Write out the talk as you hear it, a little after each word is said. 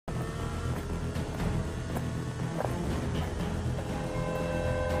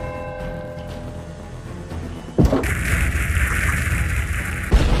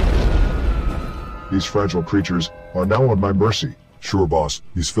these fragile creatures are now on my mercy. Sure, boss.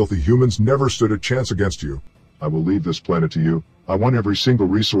 These filthy humans never stood a chance against you. I will leave this planet to you. I want every single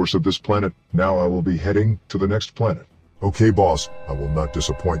resource of this planet. Now I will be heading to the next planet. Okay, boss. I will not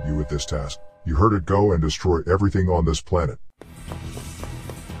disappoint you with this task. You heard it. Go and destroy everything on this planet.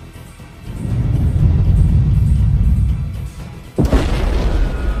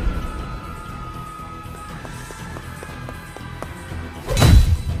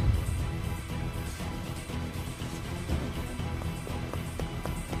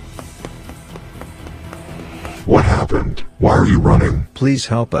 What happened? Why are you running? Please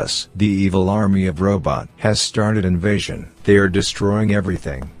help us. The evil army of robot has started invasion. They are destroying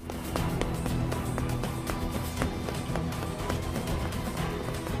everything.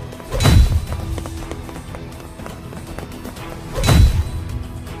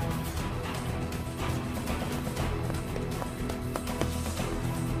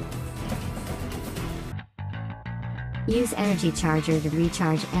 Use energy charger to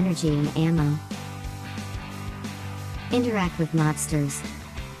recharge energy and ammo. Interact with mobsters.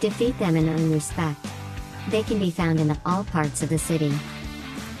 Defeat them and earn respect. They can be found in all parts of the city.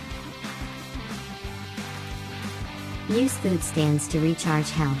 Use food stands to recharge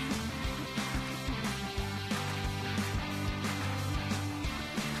health.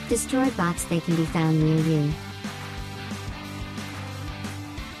 Destroy bots. They can be found near you.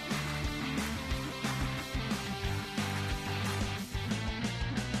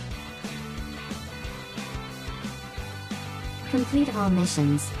 Complete all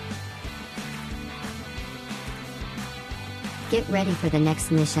missions. Get ready for the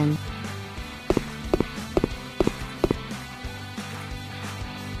next mission.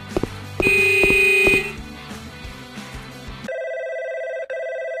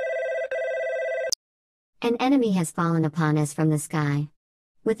 An enemy has fallen upon us from the sky.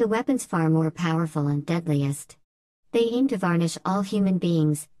 With the weapons far more powerful and deadliest. They aim to varnish all human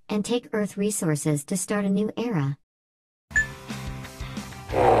beings, and take Earth resources to start a new era.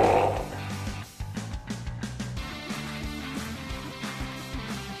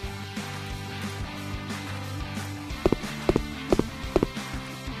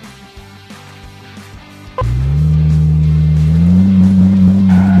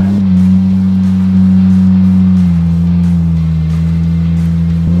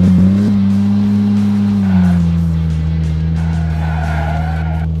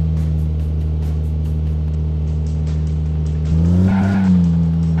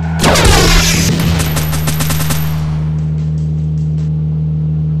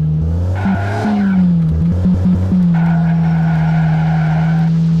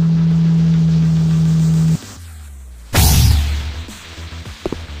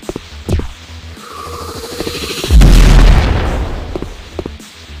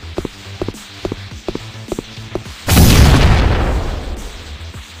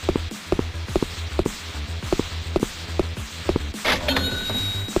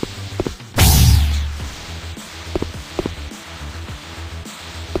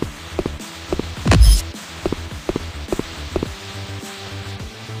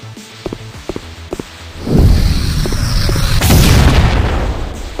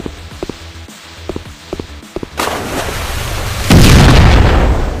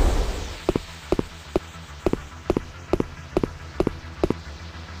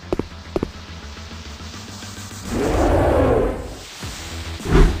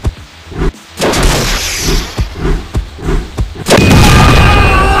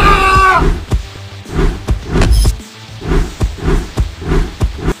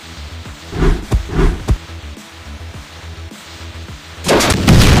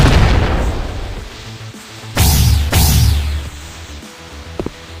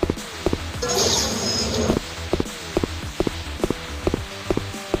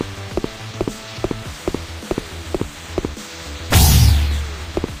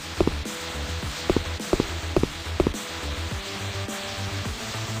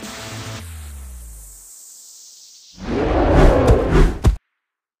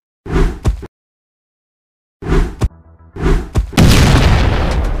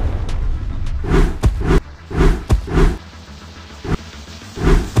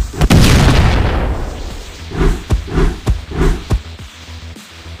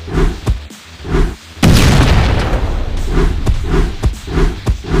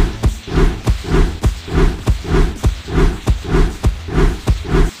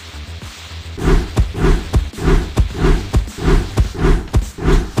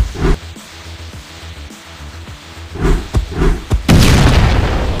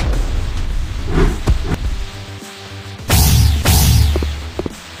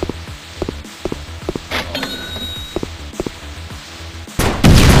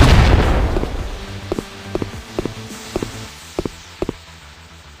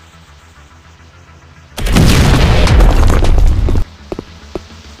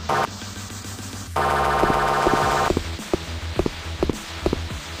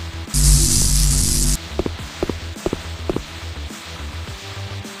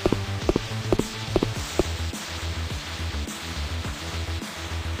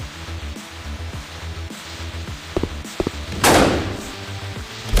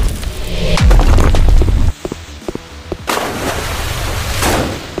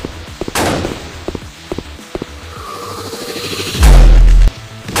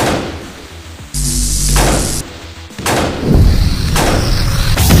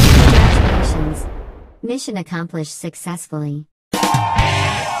 Mission accomplished successfully.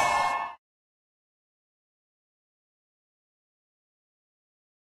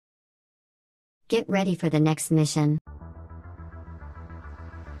 Get ready for the next mission.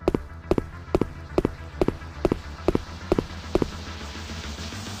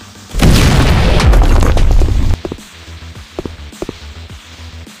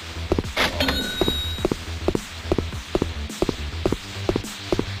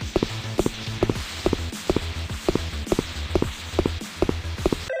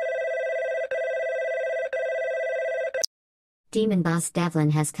 Demon boss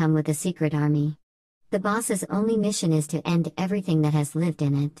Devlin has come with a secret army. The boss's only mission is to end everything that has lived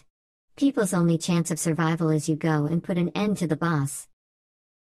in it. People's only chance of survival is you go and put an end to the boss.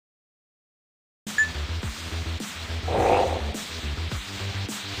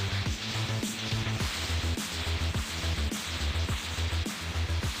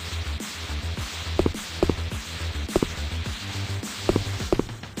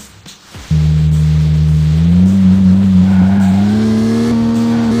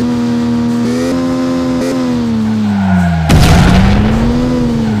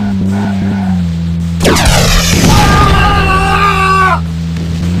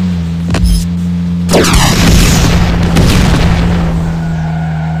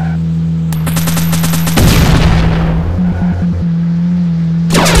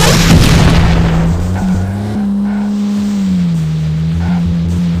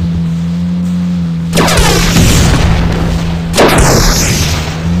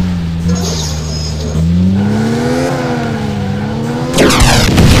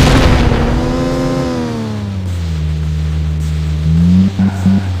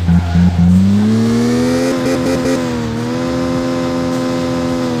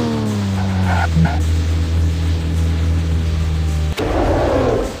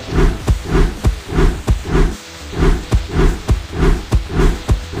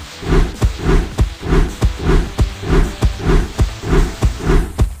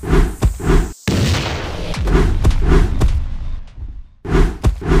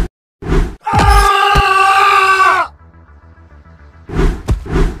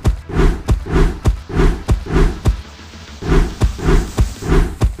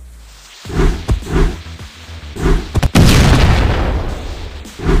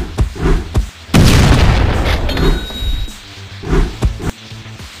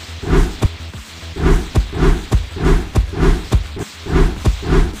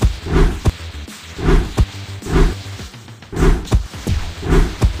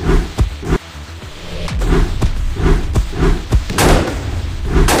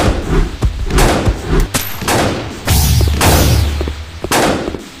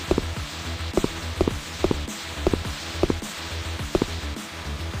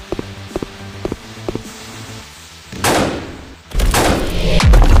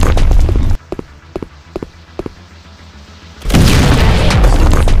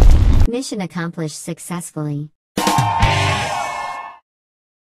 Mission accomplished successfully.